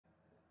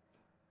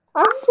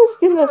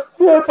in the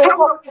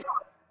server.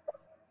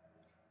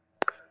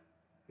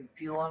 If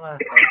you wanna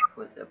help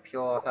with the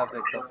pure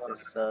havoc of the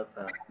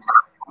server,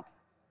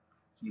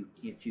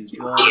 if you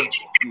join,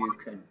 you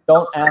can.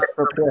 Don't ask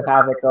for pure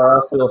havoc, or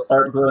else we'll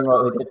start doing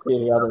what we did to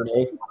you the other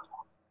day.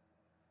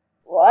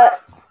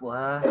 What?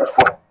 What?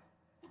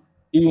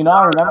 Do you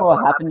not remember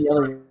what happened the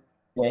other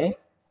day?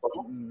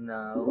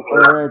 No.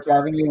 We're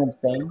driving you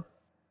insane.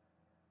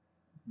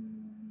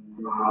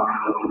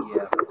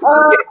 Yeah.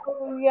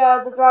 Oh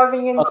yeah, the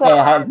driving inside. Okay,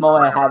 I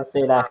had to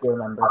say that. You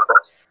remember?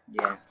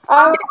 Yeah.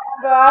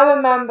 I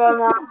remember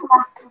now.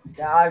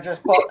 Yeah,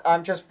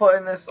 I'm just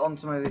putting this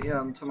onto my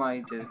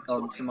YouTube,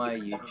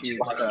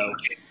 so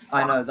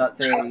I know that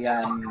the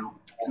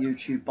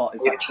YouTube bot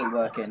is actually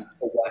working.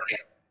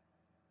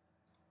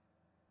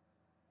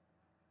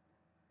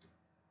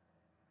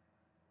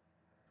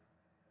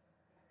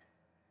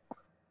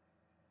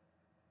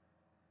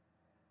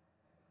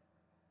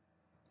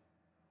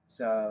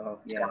 So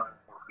yeah.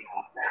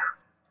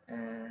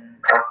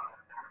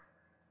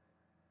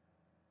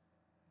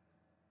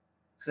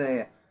 So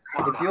yeah,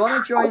 if you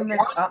want to join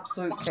this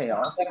absolute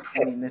chaos,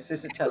 I mean this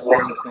is a test run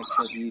to make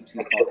sure the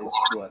YouTube bot is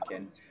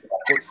working,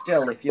 but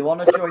still, if you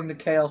want to join the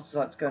chaos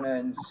that's going to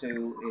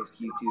ensue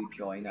if you do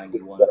join and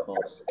you want to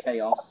cause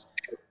chaos,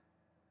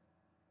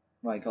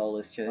 my goal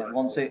is to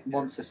once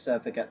the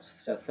server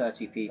gets to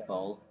 30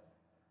 people,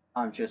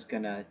 I'm just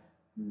gonna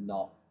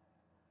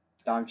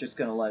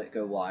let it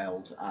go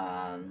wild,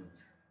 and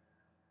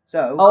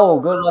so. Oh,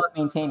 good luck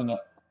maintaining it.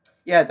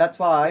 Yeah, that's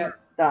why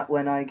that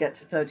when I get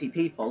to 30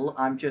 people,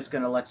 I'm just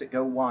gonna let it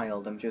go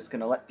wild. I'm just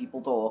gonna let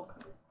people talk.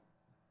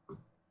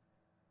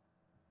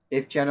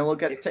 If General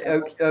gets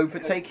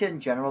overtaken,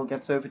 General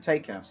gets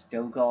overtaken. I've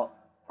still got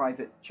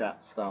private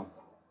chats though.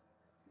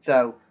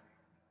 So,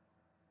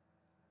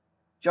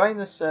 join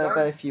the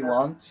server if you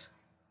want.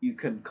 You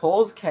can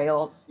cause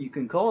chaos, you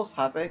can cause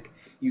havoc,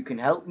 you can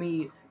help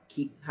me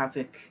keep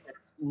havoc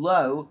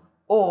low,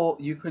 or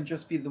you can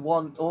just be the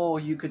one, or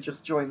you could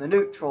just join the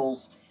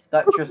neutrals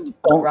that just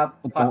grab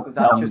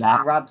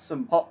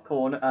some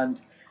popcorn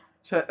and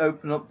to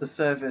open up the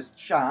server's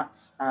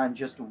chats and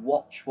just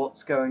watch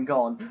what's going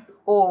on,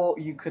 or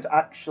you could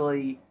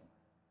actually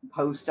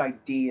post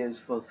ideas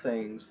for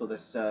things for the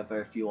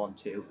server if you want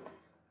to,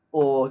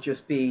 or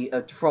just be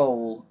a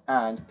troll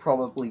and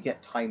probably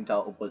get timed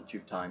out a bunch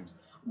of times.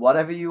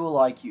 Whatever you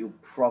like, you'll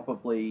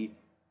probably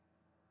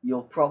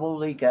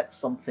get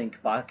something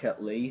back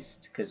at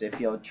least, because if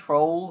you're a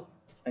troll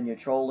and you're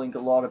trolling a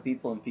lot of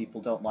people and people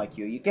don't like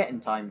you, you're getting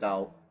timed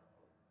out.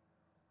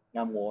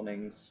 And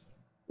warnings.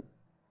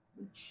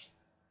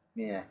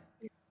 Yeah.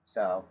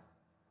 So,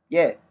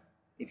 yeah.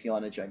 If you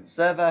want to join the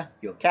server,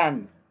 you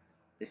can.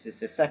 This is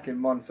the second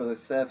one for the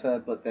server,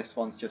 but this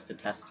one's just a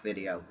test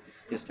video,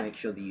 just to make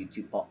sure the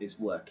YouTube bot is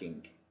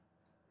working.